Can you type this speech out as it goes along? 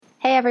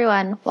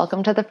everyone,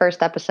 welcome to the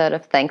first episode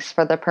of Thanks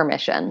for the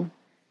Permission.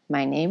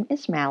 My name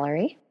is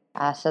Mallory.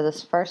 So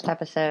this first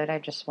episode, I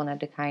just wanted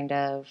to kind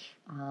of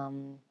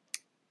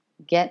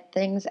get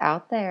things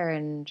out there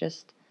and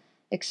just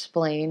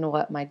explain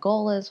what my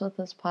goal is with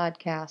this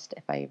podcast,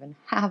 if I even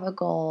have a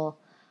goal,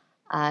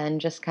 and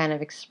just kind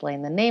of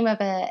explain the name of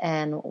it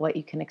and what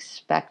you can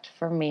expect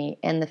from me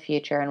in the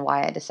future and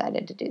why I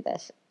decided to do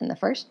this in the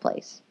first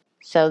place.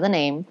 So the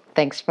name,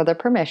 Thanks for the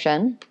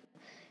Permission,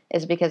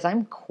 is because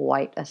I'm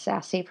quite a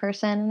sassy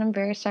person and I'm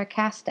very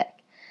sarcastic.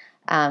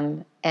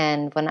 And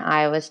when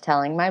I was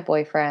telling my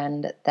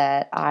boyfriend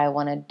that I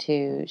wanted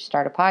to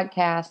start a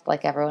podcast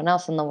like everyone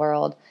else in the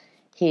world,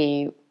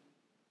 he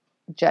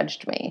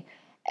judged me.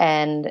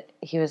 And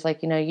he was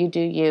like, you do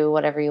you,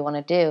 whatever you want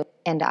to do.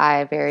 And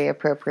I very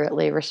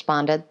appropriately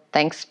responded,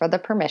 thanks for the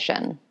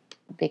permission,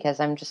 because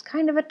I'm just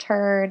kind of a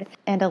turd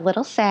and a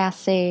little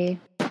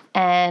sassy.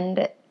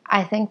 And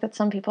I think that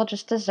some people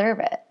just deserve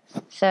it.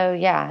 So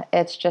yeah,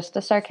 it's just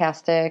a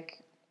sarcastic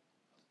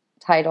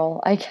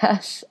title, I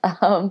guess.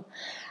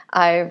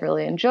 I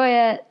really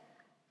enjoy it.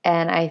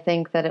 And I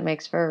think that it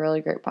makes for a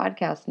really great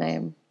podcast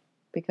name,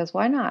 because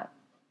why not?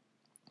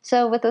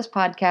 So with this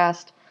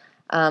podcast,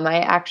 I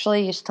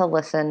actually used to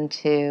listen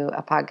to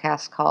a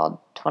podcast called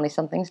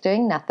 20-somethings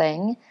Doing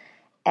Nothing.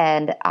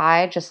 And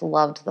I just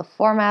loved the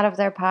format of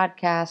their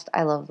podcast.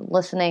 I loved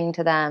listening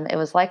to them. It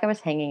was like I was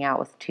hanging out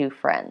with two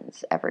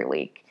friends every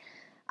week,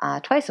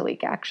 twice a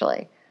week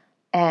actually.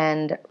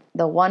 And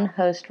the one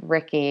host,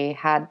 Ricky,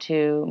 had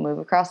to move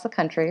across the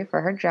country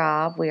for her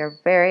job. We are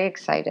very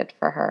excited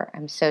for her.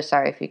 I'm so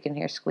sorry if you can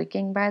hear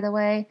squeaking, by the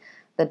way.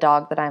 The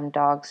dog that I'm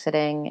dog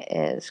sitting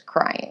is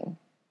crying.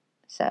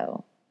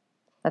 So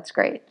that's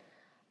great.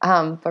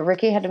 But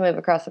Ricky had to move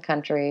across the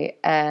country,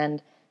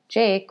 and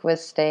Jake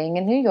was staying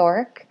in New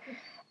York,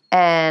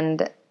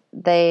 and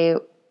they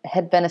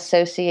had been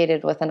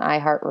associated with an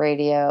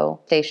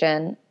iHeartRadio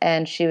station,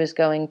 and she was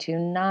going to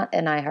not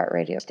an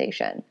iHeartRadio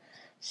station.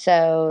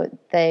 So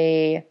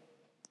they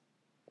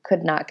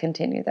could not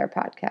continue their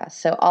podcast.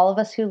 So all of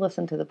us who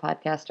listen to the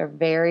podcast are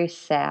very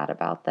sad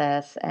about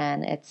this,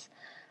 and it's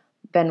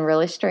been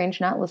really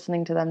strange not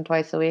listening to them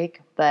twice a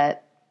week.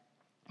 But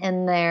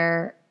in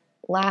their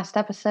last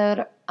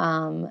episode,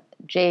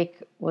 Jake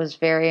was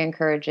very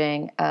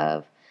encouraging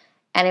of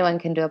anyone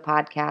can do a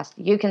podcast.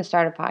 You can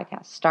start a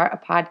podcast. Start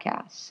a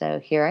podcast. So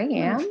here I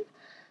am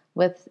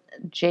with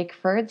Jake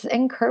Ford's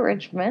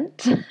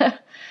encouragement.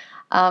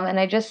 And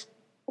I just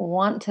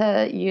want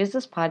to use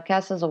this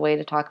podcast as a way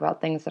to talk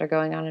about things that are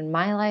going on in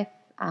my life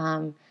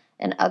and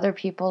other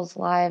people's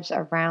lives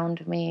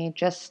around me,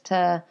 just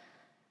to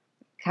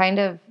kind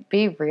of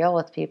be real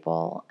with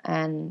people.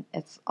 And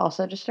it's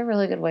also just a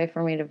really good way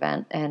for me to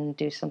vent and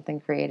do something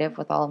creative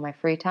with all of my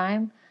free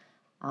time.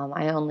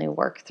 I only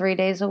work 3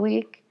 days a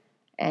week,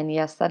 and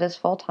yes, that is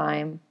full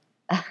time,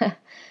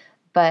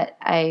 but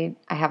I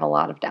have a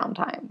lot of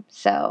downtime.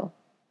 So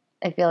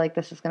I feel like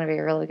this is going to be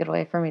a really good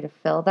way for me to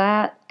fill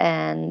that.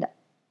 And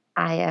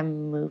I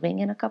am moving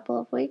in a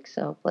couple of weeks,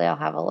 so hopefully I'll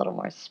have a little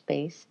more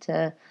space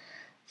to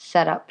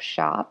set up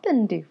shop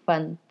and do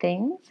fun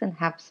things and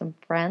have some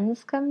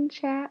friends come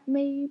chat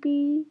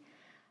maybe.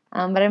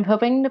 But I'm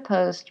hoping to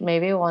post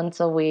maybe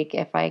once a week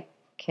if I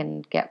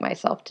can get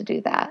myself to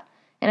do that.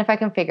 And if I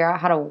can figure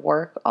out how to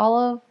work all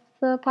of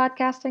the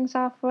podcasting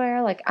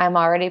software. Like, I'm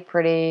already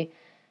pretty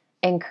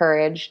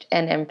encouraged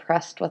and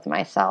impressed with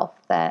myself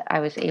that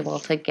I was able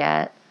to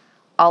get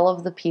all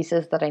of the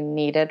pieces that I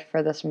needed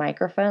for this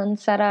microphone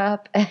set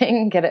up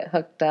and get it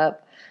hooked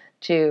up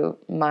to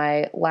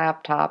my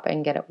laptop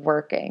and get it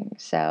working.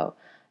 So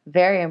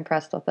very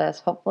impressed with this.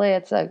 Hopefully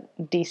it's a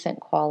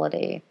decent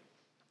quality.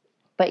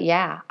 But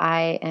yeah,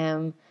 I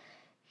am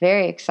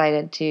very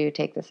excited to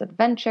take this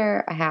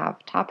adventure. I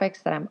have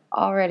topics that I'm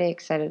already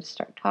excited to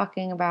start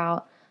talking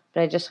about,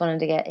 but I just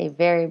wanted to get a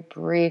very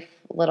brief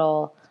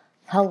little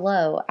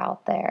hello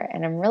out there.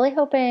 And I'm really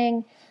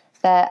hoping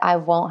that I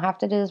won't have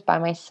to do this by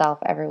myself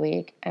every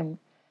week. I'm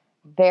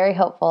very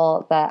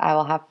hopeful that I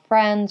will have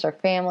friends or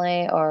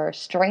family or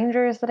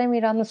strangers that I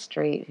meet on the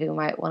street who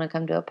might want to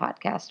come do a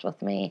podcast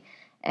with me.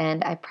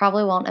 And I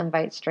probably won't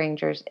invite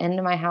strangers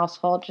into my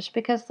household just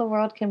because the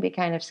world can be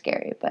kind of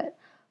scary. But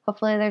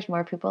hopefully there's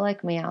more people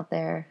like me out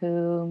there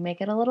who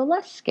make it a little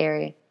less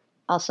scary.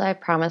 Also, I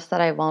promise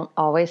that I won't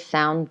always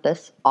sound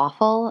this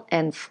awful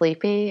and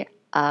sleepy.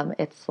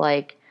 It's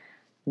like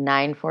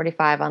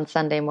 9:45 on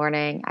Sunday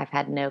morning. I've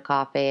had no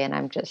coffee and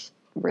I'm just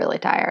really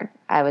tired.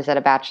 I was at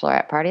a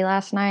bachelorette party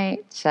last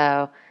night,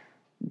 so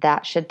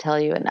that should tell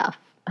you enough.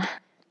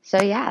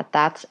 So yeah,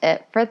 that's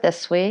it for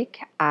this week.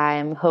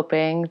 I'm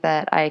hoping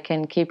that I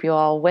can keep you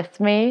all with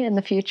me in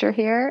the future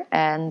here,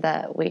 and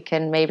that we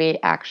can maybe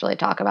actually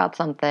talk about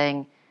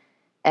something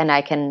and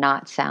I can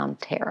not sound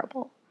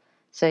terrible.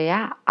 So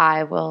yeah,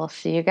 I will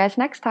see you guys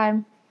next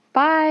time.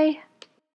 Bye!